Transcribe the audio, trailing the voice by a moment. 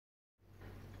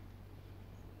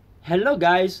Hello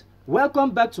guys,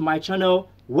 welcome back to my channel.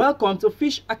 Welcome to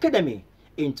Fish Academy.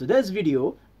 In today's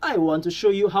video, I want to show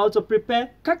you how to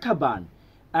prepare kakaban.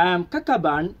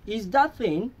 Kakaban is that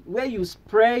thing where you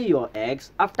spray your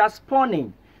eggs after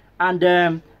spawning, and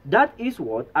that is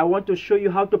what I want to show you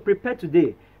how to prepare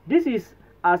today. This is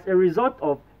as a result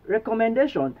of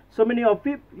recommendation. So many of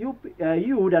you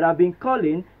that have been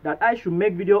calling that I should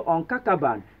make video on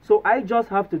kakaban, so I just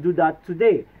have to do that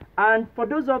today. And for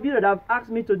those of you that have asked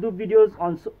me to do videos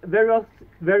on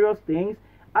various things,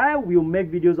 I will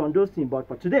make videos on those things. But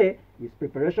for today is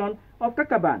preparation of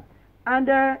kakaban. And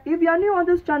if you are new on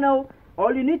this channel,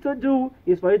 all you need to do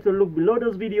is for you to look below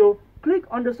this video, click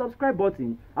on the subscribe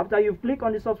button. After you click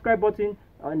on the subscribe button,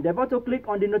 endeavor to click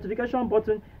on the notification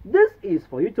button. This is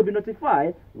for you to be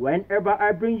notified whenever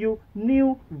I bring you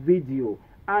new video.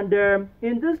 And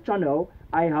in this channel,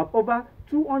 I have over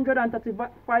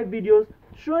 235 videos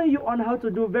showing you on how to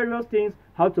do various things,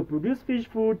 how to produce fish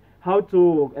food, how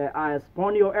to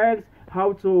spawn your eggs,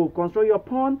 how to construct your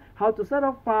pond, how to set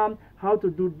up farm, how to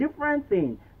do different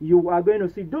things. You are going to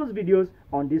see those videos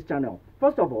on this channel.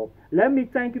 First of all, let me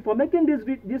thank you for making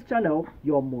this channel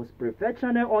your most preferred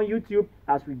channel on YouTube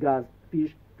as regards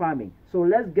fish farming. So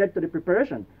let's get to the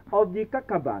preparation of the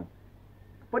kakaban.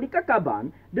 For the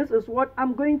kakaban, this is what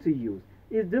I'm going to use.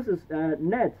 This is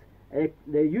net.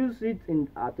 They use it in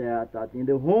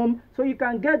the home, so you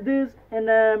can get this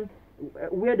in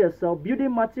where they sell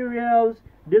building materials.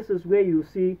 This is where you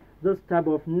see this type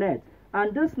of net,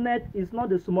 and this net is not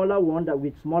the smaller one that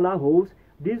with smaller holes.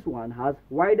 This one has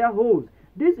wider holes.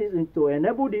 This is to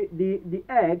enable the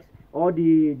eggs or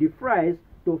the fries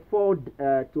to fall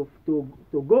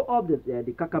to go up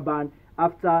the kakaban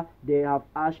after they have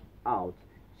hatched out.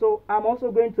 So I'm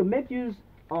also going to make use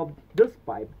of this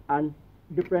pipe and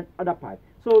different other pipes.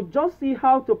 So just see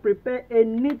how to prepare a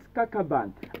neat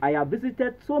kakaban. I have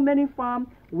visited so many farms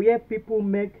where people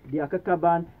make their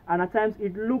kakaban, and at times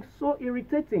it looks so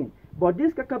irritating. But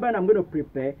this kakaban I'm going to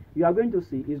prepare, you are going to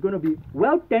see, is going to be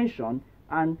well tensioned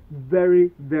and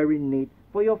very neat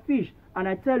for your fish. And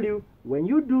I tell you, when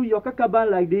you do your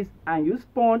kakaban like this and you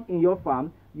spawn in your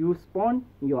farm, you spawn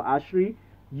in your hatchery,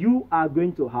 you are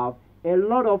going to have a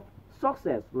lot of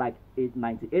success, like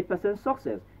 98%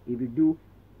 success if you do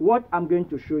what I'm going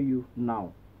to show you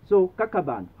now. So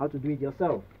kakaban, how to do it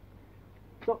yourself.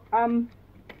 So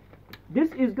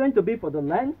this is going to be for the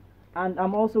length, and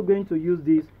I'm also going to use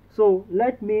this. So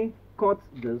let me cut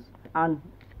this and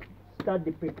start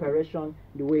the preparation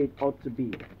the way it ought to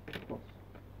be.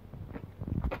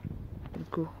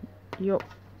 Go. Yo.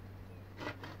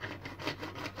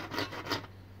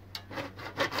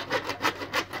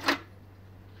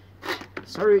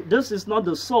 Sorry, this is not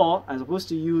the saw I'm supposed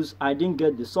to use. I didn't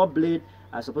get the saw blade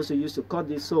I'm supposed to use to cut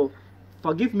this, so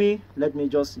forgive me. Let me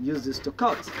just use this to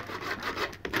cut,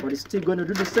 but it's still going to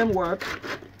do the same work.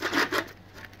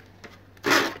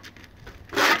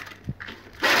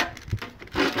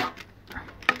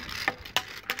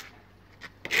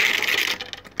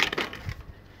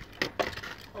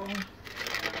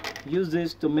 Use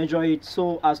this to measure it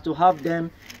so as to have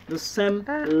them the same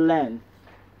length.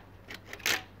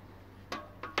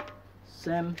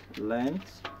 Same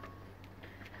length.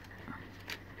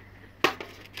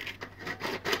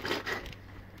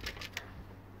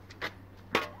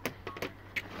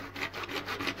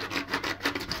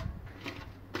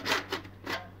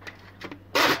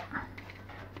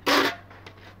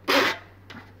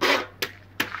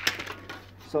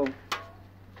 So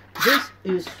this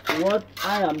is what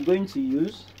I am going to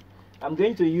use. I'm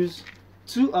going to use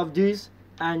 2 of these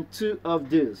and 2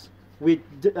 of this. With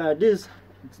this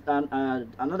and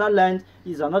another length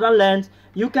is another length.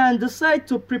 You can decide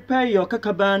to prepare your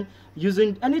kakaban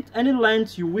using any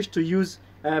length you wish to use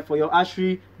for your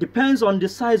hatchery. Depends on the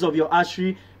size of your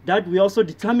hatchery. That will also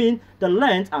determine the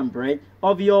length and breadth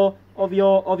of your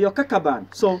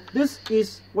kakaban. So this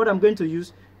is what I'm going to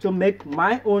use to make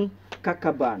my own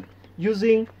kakaban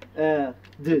using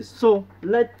this. So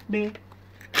let me,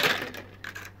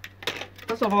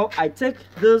 first of all, I take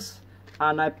this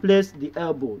and I place the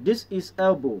elbow. This is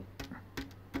elbow.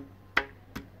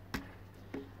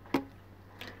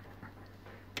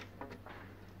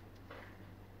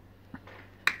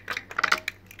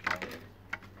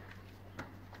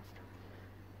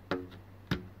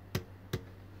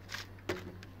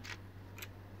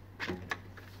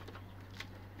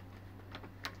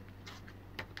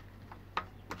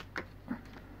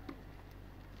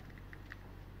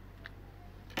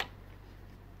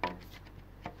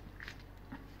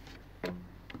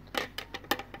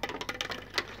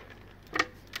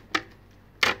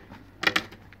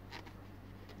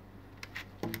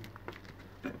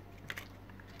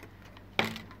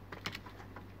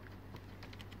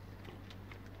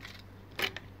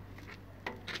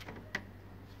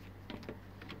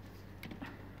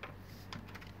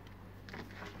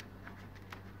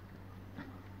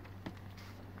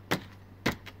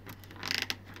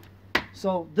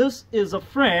 So this is a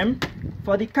frame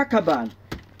for the Kakaban.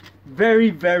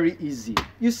 Very easy.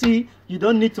 You see, you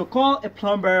don't need to call a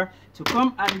plumber to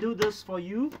come and do this for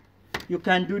you. You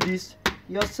can do this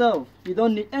yourself. You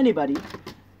don't need anybody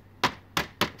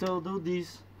to do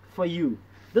this for you.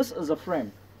 This is a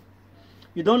frame.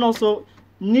 You don't also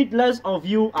need less of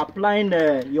you applying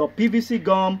your PVC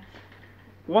gum.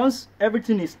 Once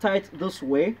everything is tight this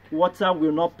way, water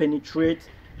will not penetrate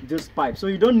this pipe, so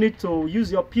you don't need to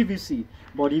use your PVC.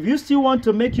 But if you still want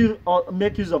to make use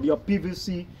of your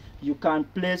PVC, you can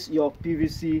place your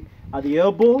PVC at the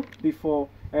elbow before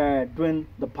doing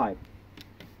the pipe.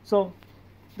 So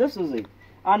this is it.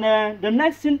 And the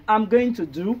next thing I'm going to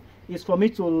do is for me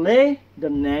to lay the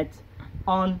net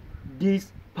on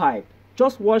this pipe.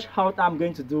 Just watch how I'm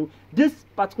going to do. This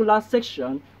particular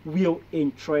section will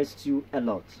interest you a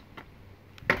lot.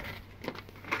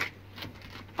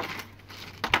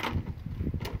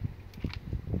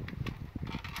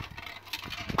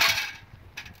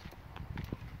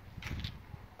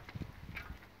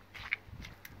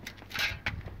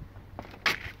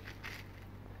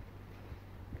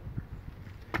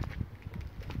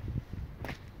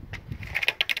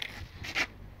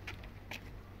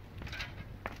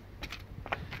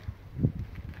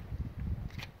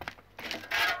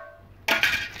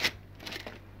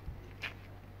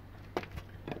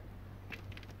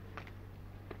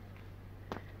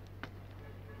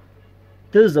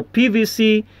 This is a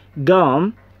PVC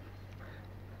gum.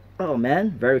 Oh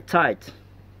man, very tight.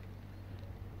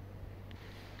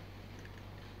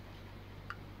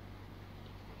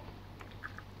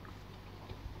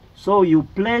 So you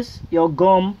place your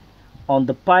gum on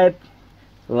the pipe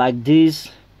like this,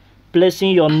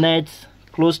 placing your net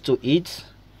close to it.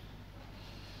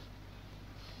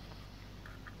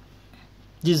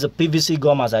 This is a PVC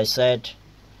gum, as I said.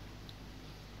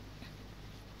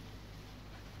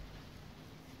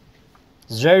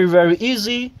 It's very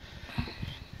easy.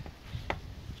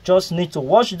 Just need to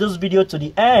watch this video to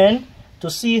the end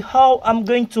to see how I'm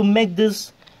going to make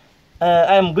this.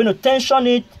 I'm going to tension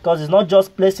it, because it's not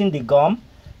just placing the gum.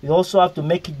 You also have to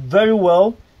make it very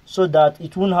well so that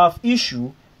it won't have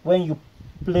issue when you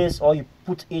place or you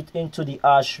put it into the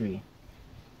hatchery.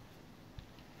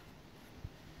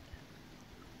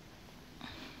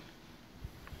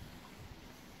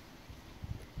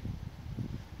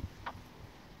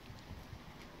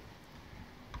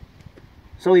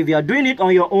 So if you are doing it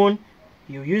on your own,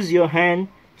 you use your hand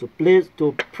to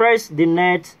press the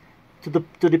net to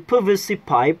the PVC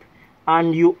pipe,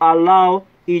 and you allow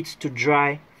it to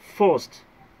dry first.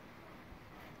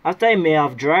 After it may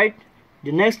have dried,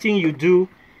 the next thing you do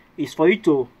is for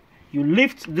you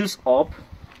lift this up.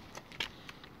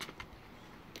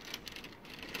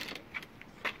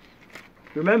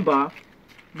 Remember,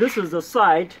 this is the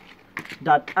side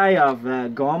that I have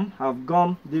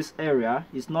gummed this area.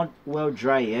 Is not well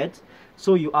dry yet,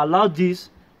 so you allow this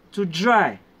to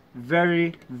dry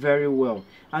very well.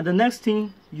 And the next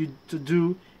thing you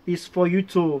do is for you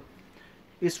to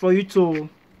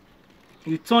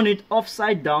turn it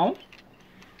upside down.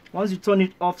 Once you turn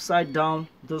it upside down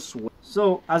this way,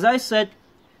 so as I said,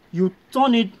 you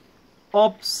turn it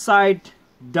upside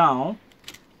down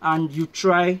and you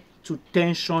try to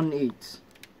tension it.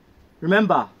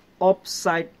 Remember,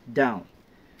 upside down.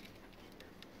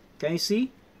 Can you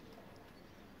see?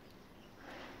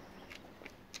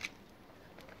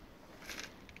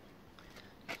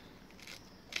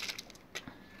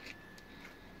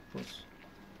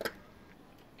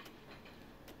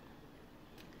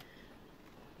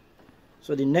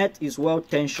 So the net is well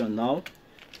tensioned now.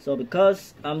 So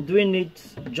because I'm doing it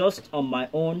just on my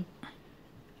own,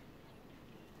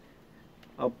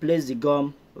 I'll place the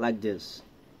gum like this,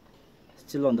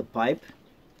 still on the pipe.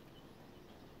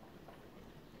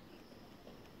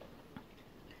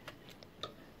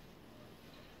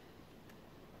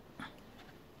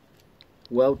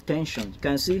 Well tensioned. You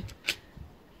can see,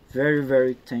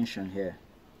 very tensioned here.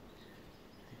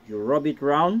 You rub it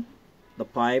round the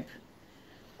pipe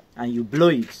and you blow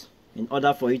it in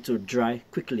order for it to dry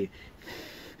quickly.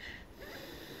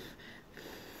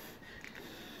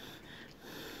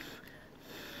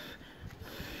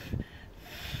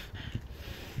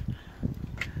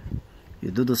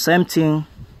 You do the same thing.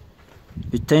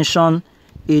 You tension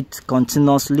it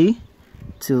continuously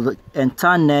till the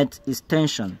entire net is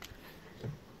tensioned.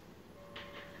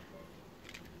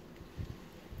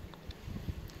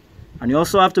 And you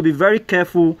also have to be very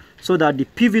careful so that the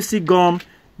PVC gum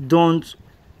don't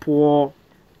pour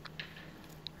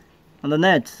on the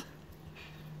net.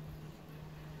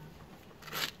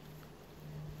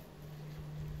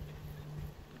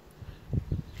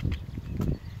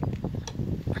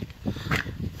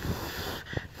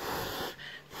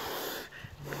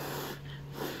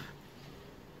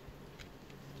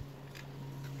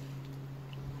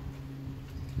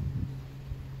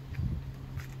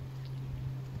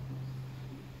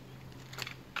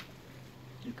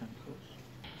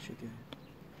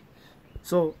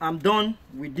 So I'm done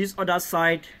with this other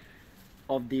side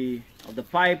of the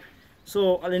pipe.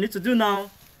 So all I need to do now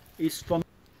is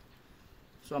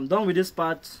so I'm done with this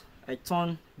part. I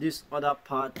turn this other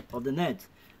part of the net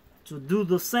to do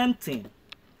the same thing.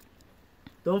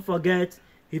 Don't forget,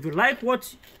 if you like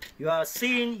what you are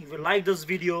seeing, if you like this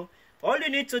video, all you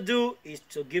need to do is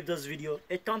to give this video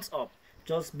a thumbs up.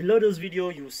 Just below this video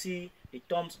you see a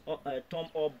thumb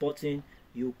up button.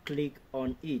 You click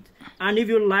on it, and if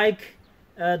you like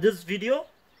this video,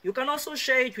 you can also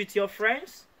share it with your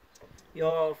friends,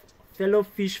 your fellow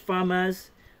fish farmers,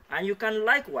 and you can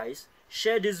likewise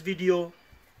share this video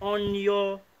on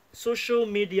your social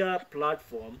media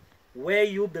platform where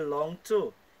you belong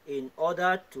to, in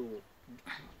order to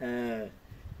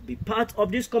be part of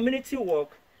this community work.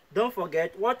 Don't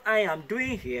forget, what I am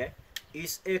doing here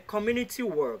is a community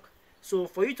work. So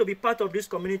for you to be part of this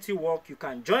community work, you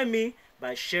can join me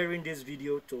by sharing this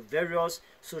video to various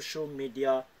social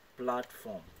media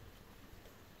platforms.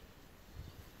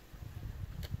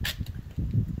 You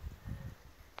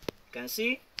can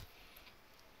see,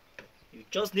 you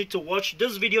just need to watch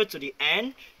this video to the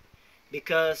end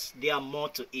because there are more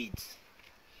to it.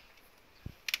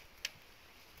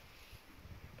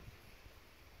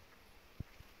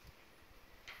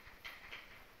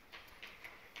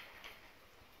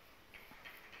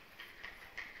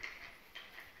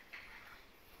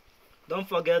 Don't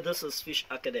forget, this is Fish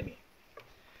Academy,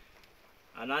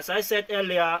 and as I said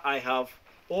earlier, I have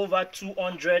over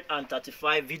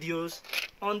 235 videos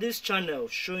on this channel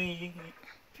showing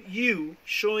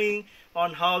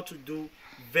on how to do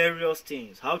various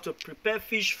things, how to prepare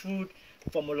fish food,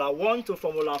 Formula 1 to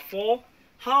Formula 4,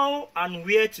 how and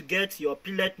where to get your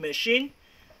pellet machine.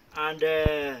 And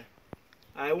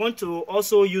I want to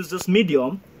also use this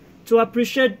medium to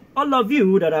appreciate all of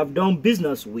you that I've done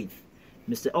business with,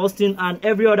 Mr. Austin and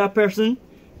every other person.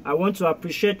 I want to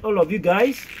appreciate all of you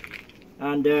guys,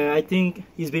 and I think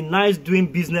it's been nice doing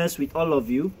business with all of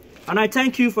you, and I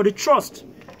thank you for the trust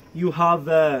you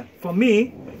have for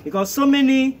me, because so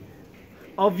many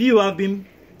of you have been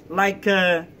like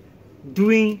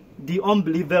doing the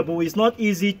unbelievable. It's not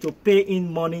easy to pay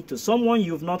in money to someone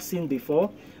you've not seen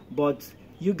before, but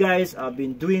you guys have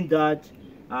been doing that,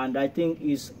 and I think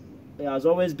it has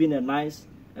always been a nice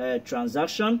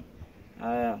transaction.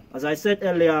 As I said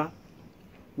earlier,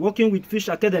 working with Fish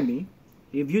Academy,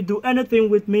 if you do anything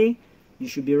with me, you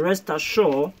should be rest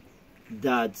assured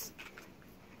that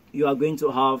you are going to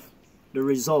have the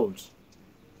results.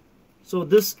 So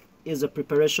this is a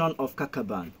preparation of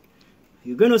kakaban.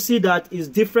 You're going to see that it's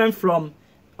different from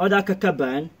other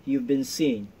kakaban you've been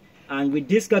seeing. And with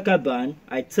this kakaban,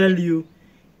 I tell you,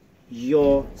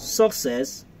 your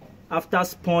success after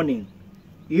spawning,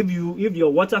 if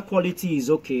your water quality is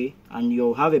okay and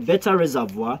you have a better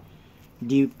reservoir,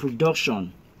 the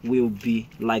production will be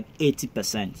like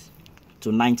 80% to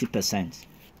 90%.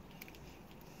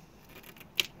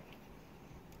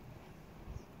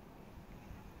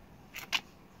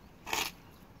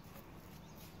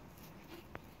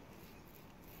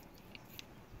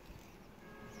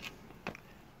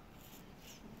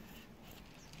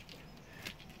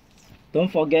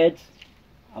 Don't forget,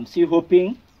 I'm still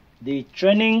hoping the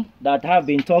training that I've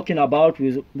been talking about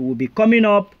will be coming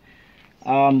up.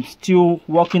 I'm still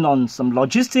working on some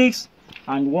logistics,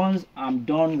 and once I'm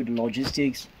done with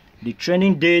logistics, the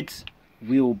training dates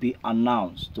will be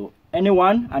announced to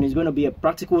anyone, and it's going to be a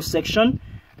practical section,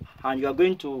 and you are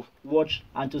going to watch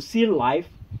and to see live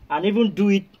and even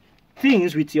do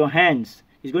things with your hands.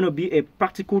 It's going to be a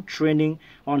practical training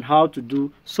on how to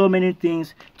do so many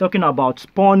things, talking about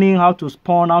spawning, how to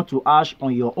spawn, how to hatch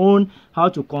on your own, how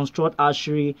to construct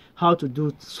hatchery, how to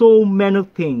do so many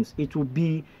things. It will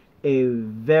be a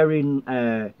very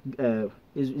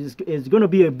it's going to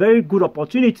be a very good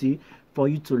opportunity for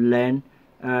you to learn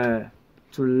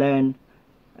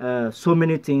so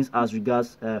many things as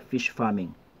regards fish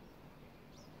farming.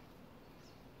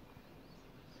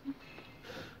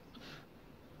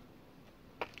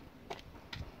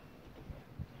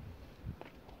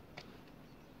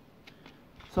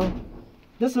 So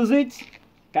this is it.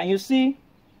 Can you see?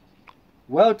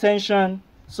 Well tensioned.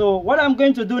 So what I'm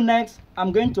going to do next,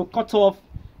 I'm going to cut off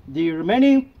the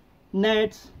remaining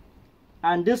net,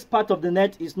 and this part of the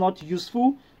net is not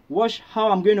useful. Watch how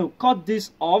I'm going to cut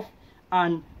this off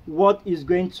and what is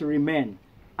going to remain,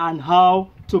 and how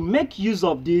to make use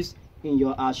of this in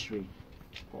your hatchery.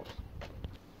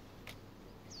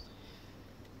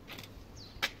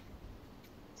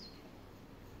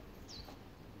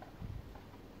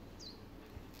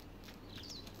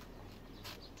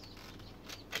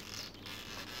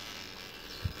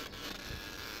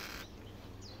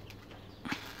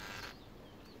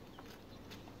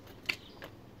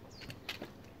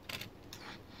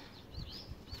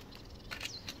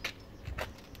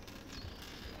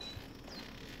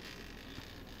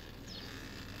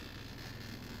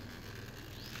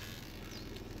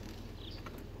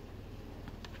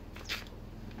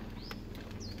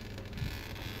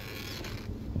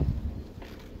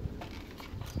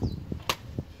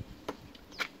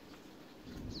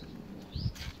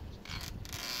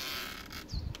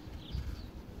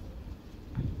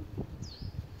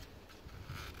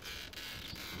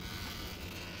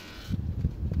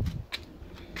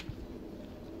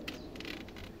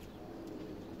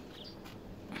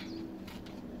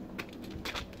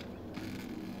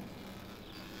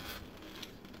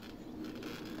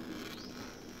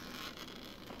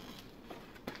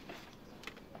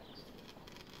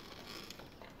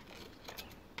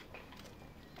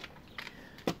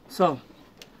 So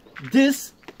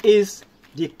this is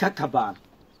the Kakaban.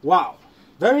 Wow,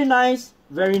 very nice,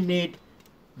 very neat,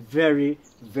 very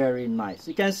nice.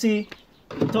 You can see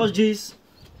the touches,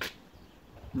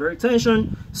 very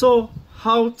tension. So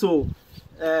how to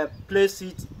place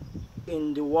it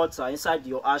in the water inside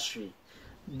your hatchery.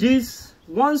 This,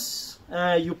 once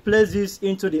you place this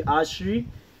into the hatchery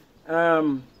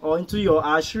or into your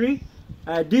hatchery,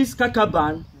 this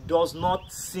Kakaban does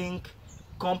not sink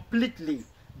completely,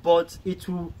 but it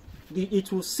will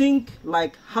sink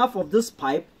like half of this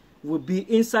pipe will be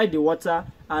inside the water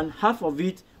and half of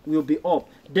it will be up.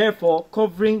 Therefore,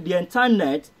 covering the entire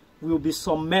net will be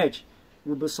submerged.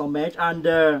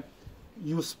 And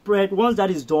you spread, once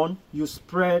that is done, you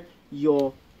spread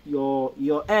your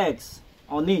eggs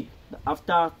on it.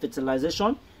 After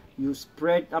fertilization, you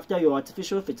spread, after your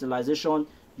artificial fertilization,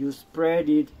 you spread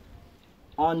it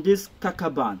on this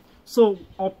Kakaban. So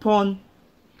upon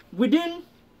within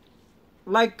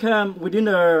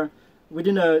 12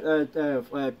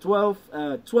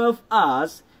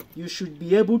 hours, you should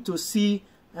be able to see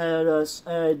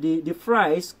the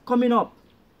fries coming up,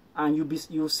 and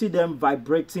you'll see them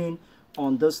vibrating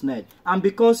on this net. And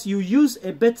because you use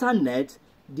a better net,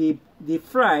 the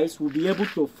fries will be able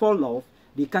to fall off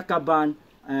the Kakaban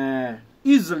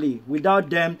easily without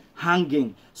them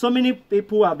hanging. So many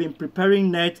people have been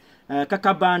preparing net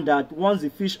Kakaban that once the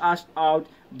fish hatch out,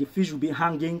 the fish will be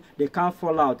hanging, they can't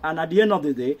fall out, and at the end of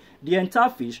the day, the entire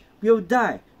fish will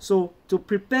die. So to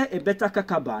prepare a better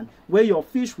Kakaban where your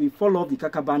fish will fall off the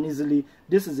Kakaban easily,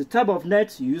 this is the type of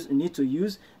net you need to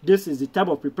use. This is the type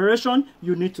of preparation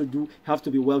you need to do. Have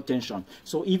to be well tensioned.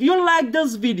 So if you like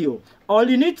this video, all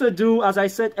you need to do, as I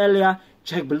said earlier,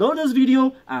 check below this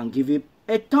video and give it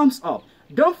a thumbs up.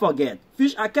 Don't forget,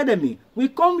 Fish Academy will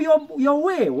come your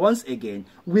way once again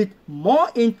with more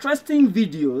interesting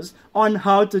videos on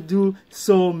how to do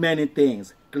so many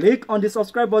things. Click on the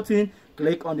subscribe button,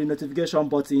 click on the notification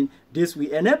button. This will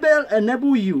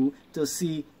enable you to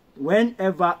see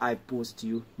whenever I post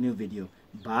you new video.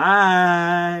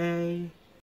 Bye.